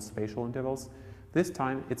or even spatial intervals. This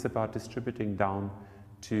time it's about distributing down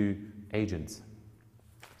to agents.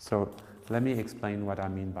 So let me explain what I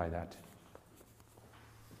mean by that.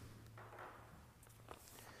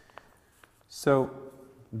 So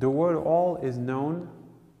the word all is known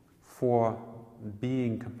for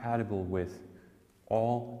being compatible with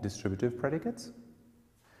all distributive predicates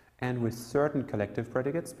and with certain collective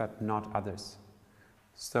predicates but not others.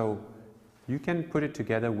 So you can put it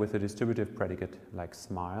together with a distributive predicate like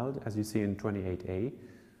smiled, as you see in 28a.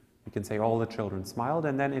 You can say all the children smiled,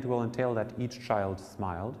 and then it will entail that each child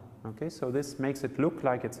smiled. Okay, so this makes it look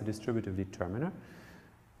like it's a distributive determiner.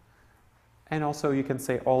 And also you can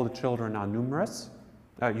say all the children are numerous.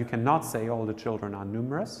 You cannot say all the children are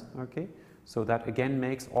numerous. Okay, so that again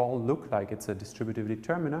makes all look like it's a distributive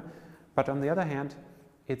determiner. But on the other hand,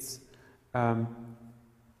 it's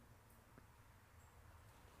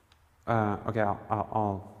okay,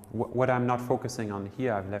 what I'm not focusing on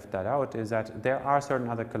here, I've left that out, is that there are certain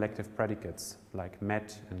other collective predicates like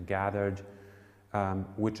met and gathered,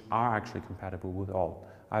 which are actually compatible with all.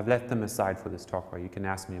 I've left them aside for this talk, where you can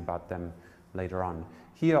ask me about them later on.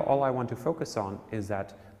 Here, all I want to focus on is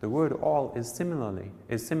that the word all is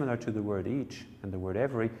similar to the word each and the word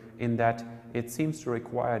every, in that it seems to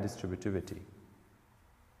require distributivity,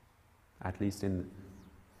 at least in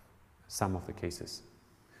some of the cases.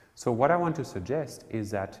 So what I want to suggest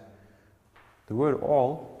is that the word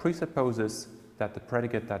all presupposes that the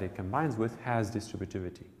predicate that it combines with has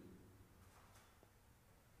distributivity.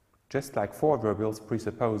 Just like 4 adverbials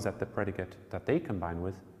presuppose that the predicate that they combine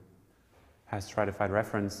with has stratified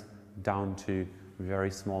reference down to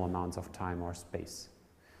very small amounts of time or space.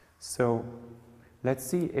 So let's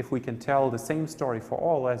see if we can tell the same story for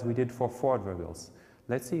all as we did for 4 adverbials.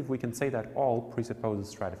 Let's see if we can say that all presupposes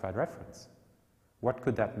stratified reference. What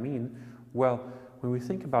could that mean? Well, when we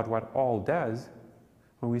think about what all does,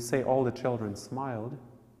 when we say all the children smiled,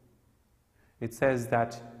 it says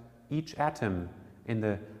that each atom in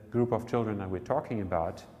the group of children that we're talking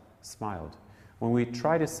about smiled. When we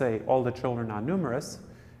try to say all the children are numerous,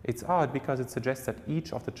 it's odd because it suggests that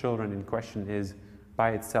each of the children in question is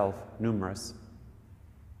by itself numerous.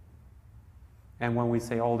 And when we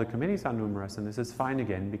say all the committees are numerous, and this is fine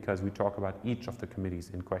again because we talk about each of the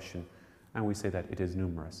committees in question, and we say that it is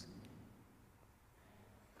numerous.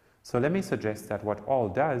 So let me suggest that what all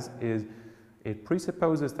does is it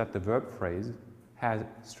presupposes that the verb phrase has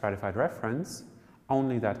stratified reference,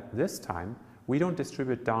 only that this time we don't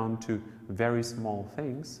distribute down to very small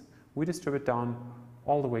things, we distribute down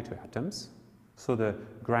all the way to atoms. So the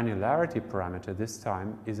granularity parameter this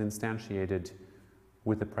time is instantiated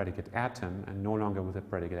with the predicate atom and no longer with the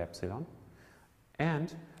predicate epsilon.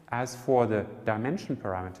 And as for the dimension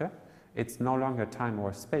parameter, it's no longer time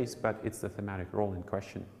or space, but it's the thematic role in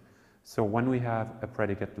question. So when we have a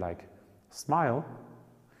predicate like smile,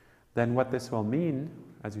 then what this will mean,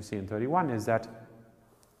 as you see in 31, is that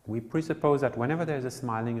we presuppose that whenever there's a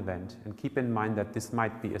smiling event, and keep in mind that this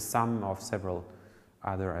might be a sum of several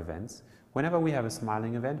other events, whenever we have a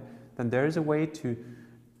smiling event, then there is a way to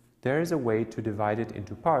divide it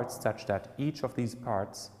into parts such that each of these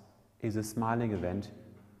parts is a smiling event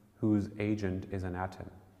whose agent is an atom.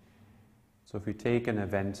 So if we take an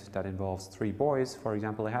event that involves 3 boys, for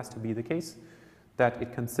example, it has to be the case that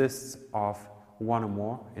it consists of one or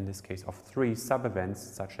more, in this case of 3 sub-events,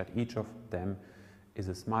 such that each of them is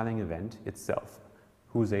a smiling event itself,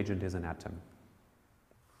 whose agent is an atom.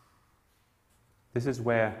 This is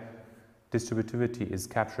where distributivity is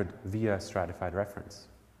captured via stratified reference.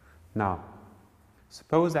 Now,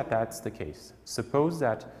 suppose that that's the case. Suppose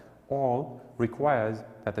that all requires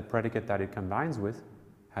that the predicate that it combines with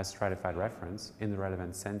has stratified reference in the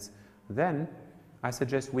relevant sense. Then I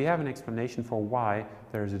suggest we have an explanation for why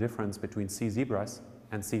there is a difference between C zebras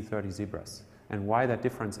and C30 zebras, and why that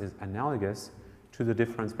difference is analogous to the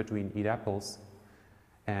difference between eat apples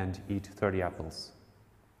and eat 30 apples.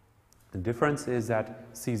 The difference is that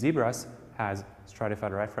C zebras has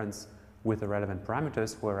stratified reference with the relevant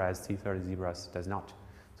parameters, whereas C30 zebras does not.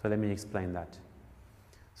 So let me explain that.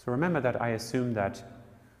 So remember that I assume that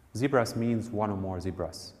zebras means one or more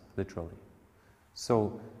zebras, literally.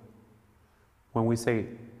 So when we say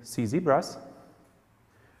C zebras,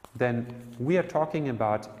 then we are talking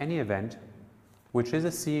about any event which is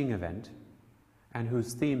a seeing event and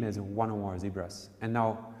whose theme is one or more zebras. And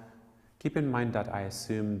now keep in mind that I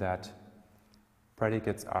assume that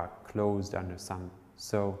predicates are closed under sum.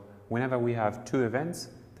 So whenever we have 2 events,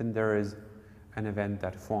 then there is an event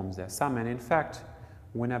that forms their sum. And in fact,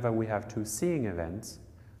 whenever we have 2 seeing events,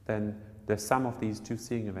 then the sum of these 2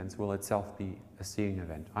 seeing events will itself be a seeing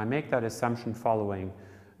event. I make that assumption following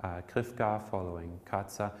Krivka, following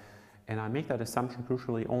Katza, and I make that assumption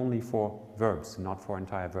crucially only for verbs, not for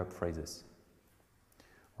entire verb phrases.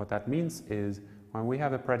 What that means is when we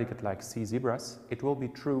have a predicate like C zebras, it will be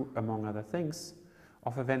true, among other things,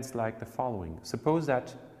 of events like the following. Suppose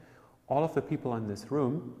that all of the people in this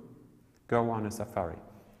room go on a safari.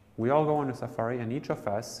 We all go on a safari and each of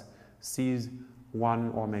us sees 1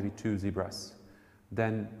 or maybe 2 zebras.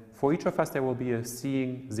 Then for each of us there will be a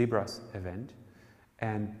seeing zebras event,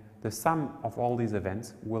 and the sum of all these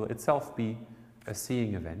events will itself be a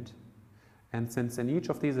seeing event. And since in each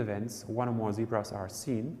of these events 1 or more zebras are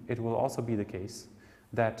seen, it will also be the case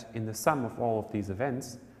that in the sum of all of these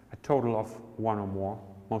events, a total of 1 or more,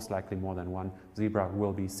 most likely more than 1, zebra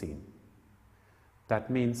will be seen. That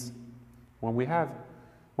means when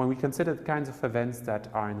we consider the kinds of events that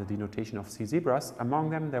are in the denotation of C zebras, among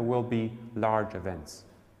them there will be large events.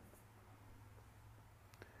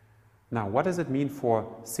 Now, what does it mean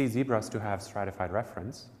for C zebras to have stratified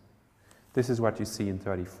reference? This is what you see in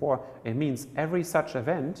 34. It means every such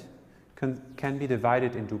event can be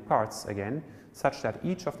divided into parts again, such that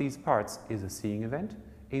each of these parts is a seeing event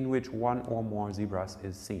in which 1 or more zebras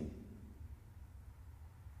is seen.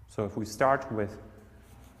 So if we start with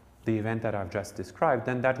the event that I've just described,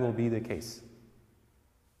 then that will be the case.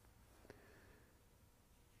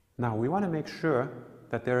 Now, we want to make sure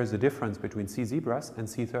that there is a difference between C zebras and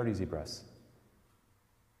C30 zebras.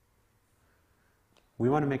 We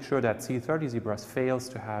want to make sure that C30 zebras fails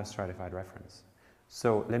to have stratified reference.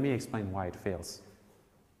 So let me explain why it fails.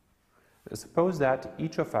 Suppose that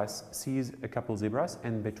each of us sees a couple zebras,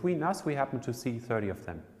 and between us we happen to see 30 of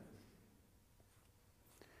them.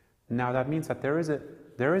 Now that means that there is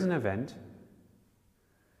an event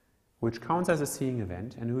which counts as a seeing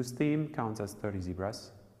event and whose theme counts as 30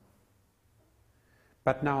 zebras.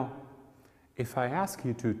 But now, if I ask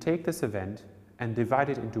you to take this event and divide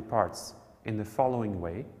it into parts in the following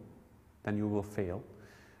way, then you will fail.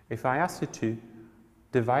 If I ask you to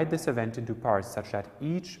divide this event into parts such that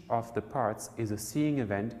each of the parts is a seeing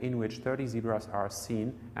event in which 30 zebras are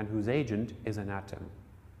seen and whose agent is an atom,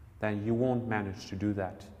 then you won't manage to do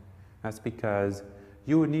that. That's because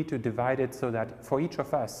you would need to divide it so that for each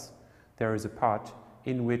of us there is a part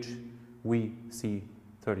in which we see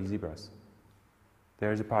 30 zebras.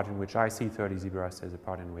 There is a part in which I see 30 zebras, there's a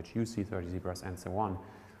part in which you see 30 zebras, and so on.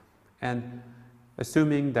 And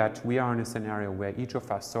assuming that we are in a scenario where each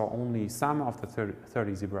of us saw only some of the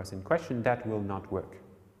 30 zebras in question, that will not work.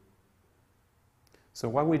 So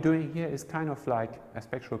what we're doing here is kind of like a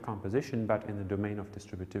spectral composition, but in the domain of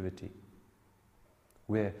distributivity.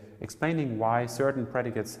 We're explaining why certain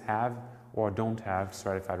predicates have or don't have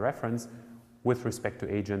stratified reference with respect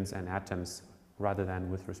to agents and atoms, rather than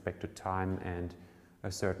with respect to time and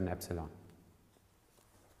a certain epsilon.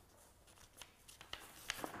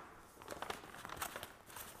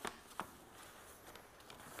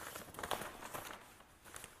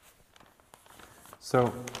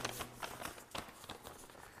 So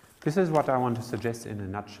this is what I want to suggest in a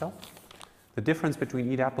nutshell. The difference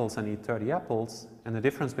between eat apples and eat 30 apples, and the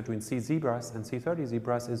difference between see zebras and see 30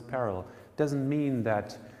 zebras is parallel. It doesn't mean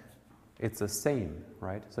that it's the same,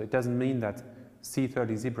 right? So it doesn't mean that see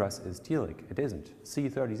 30 zebras is telic. It isn't. See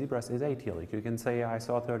 30 zebras is atelic. You can say I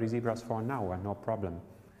saw 30 zebras for an hour, no problem.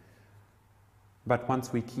 But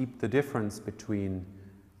once we keep the difference between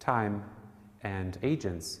time and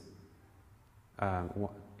agents,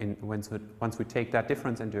 once we take that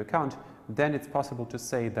difference into account, then it's possible to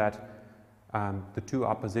say that the two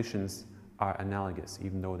oppositions are analogous,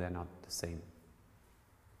 even though they're not the same.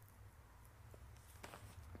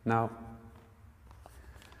 Now,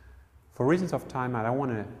 for reasons of time, I don't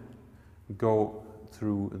want to go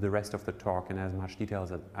through the rest of the talk in as much detail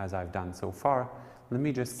as I've done so far. Let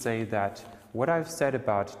me just say that what I've said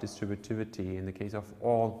about distributivity in the case of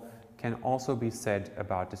all can also be said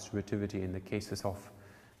about distributivity in the cases of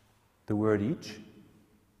the word each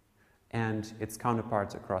and its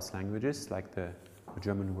counterparts across languages, like the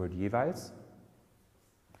German word jeweils.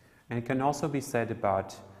 And it can also be said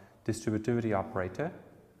about distributivity operator,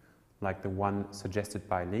 like the one suggested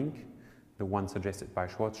by Link, the one suggested by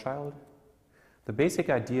Schwarzschild. The basic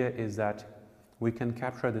idea is that we can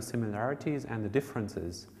capture the similarities and the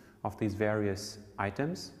differences of these various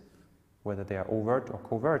items, whether they are overt or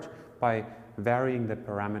covert, by varying the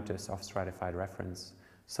parameters of stratified reference.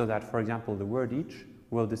 So that, for example, the word each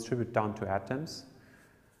will distribute down to atoms.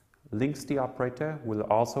 Link's D operator will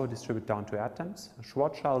also distribute down to atoms.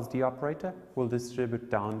 Schwarzschild's D operator will distribute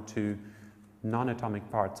down to non-atomic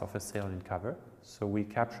parts of a salient cover. So we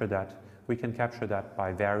can capture that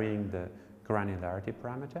by varying the granularity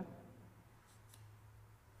parameter.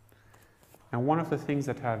 And one of the things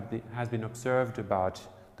that has been observed about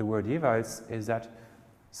the word jeweils is that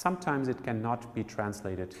sometimes it cannot be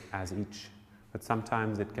translated as each, but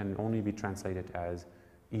sometimes it can only be translated as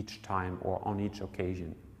each time or on each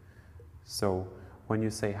occasion. So when you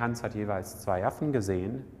say Hans hat jeweils 2 Affen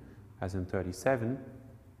gesehen, as in 37,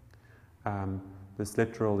 this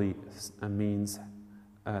literally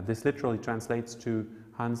translates to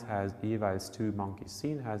Hans has jeweils 2 monkeys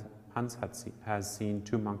seen, Hans has seen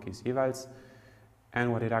 2 monkeys jeweils, and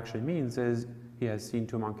what it actually means is he has seen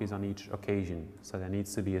 2 monkeys on each occasion. So there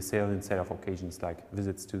needs to be a salient set of occasions, like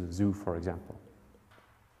visits to the zoo, for example.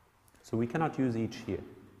 So we cannot use each here.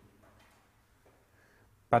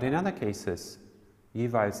 But in other cases,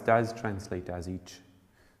 jeweils does translate as each.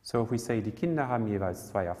 So if we say, die Kinder haben jeweils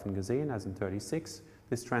 2 Affen gesehen, as in 36,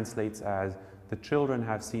 this translates as the children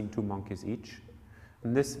have seen 2 monkeys each.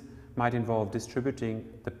 And this might involve distributing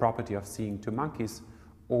the property of seeing 2 monkeys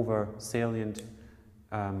over salient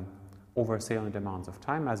amounts of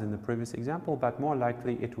time, as in the previous example, but more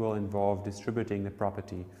likely it will involve distributing the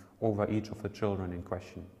property over each of the children in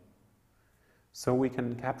question. So we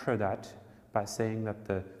can capture that by saying that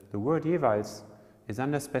the word jeweils is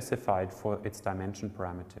underspecified for its dimension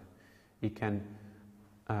parameter.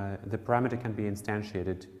 The parameter can be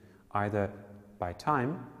instantiated either by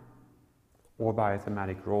time or by a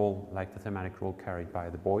thematic role, like the thematic role carried by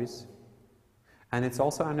the boys. And it's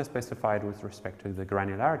also underspecified with respect to the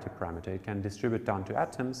granularity parameter. It can distribute down to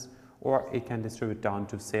atoms, or it can distribute down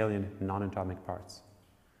to salient non-atomic parts.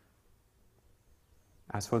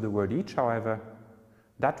 As for the word each, however,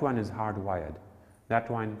 that one is hardwired. That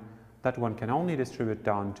one can only distribute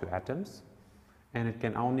down to atoms, and it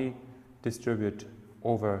can only distribute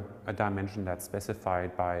over a dimension that's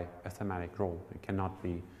specified by a thematic role. It cannot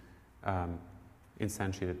be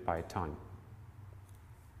instantiated by time.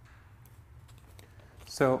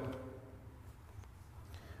 So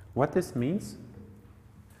what this means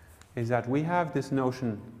is that we have this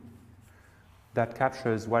notion that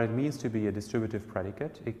captures what it means to be a distributive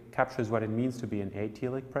predicate, it captures what it means to be an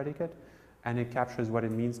atelic predicate, and it captures what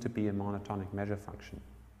it means to be a monotonic measure function.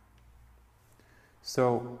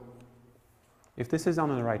 So if this is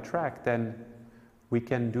on the right track, then we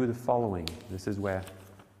can do the following. This is where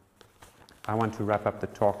I want to wrap up the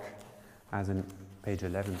talk, as in page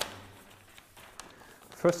 11.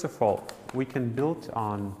 First of all, we can build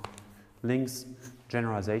on Link's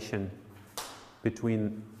generalization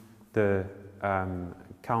between the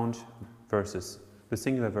count versus the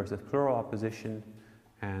singular versus plural opposition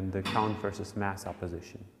and the count versus mass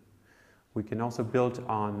opposition. We can also build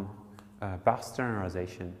on Bach's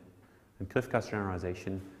generalization and Krivka's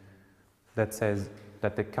generalization that says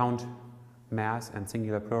that the count, mass, and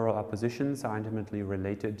singular plural oppositions are intimately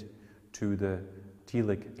related to the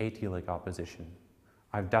telic-atelic opposition.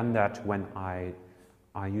 I've done that when I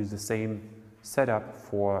use the same setup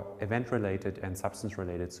for event-related and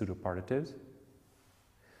substance-related pseudopartitives.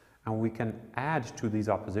 And we can add to these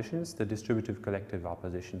oppositions the distributive collective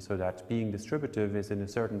opposition, so that being distributive is in a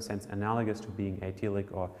certain sense analogous to being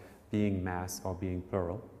atelic or being mass or being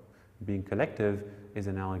plural. Being collective is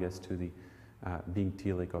analogous to the being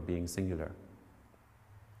telic or being singular.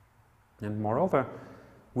 And moreover,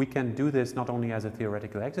 we can do this not only as a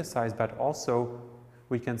theoretical exercise, but also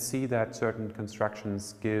we can see that certain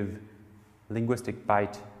constructions give linguistic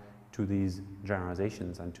bite to these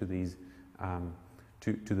generalizations and to these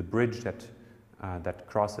to the bridge that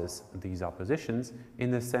crosses these oppositions, in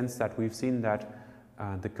the sense that we've seen that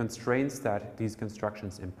the constraints that these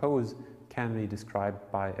constructions impose can be described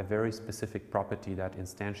by a very specific property that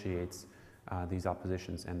instantiates these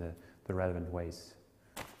oppositions in the relevant ways.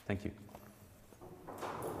 Thank you.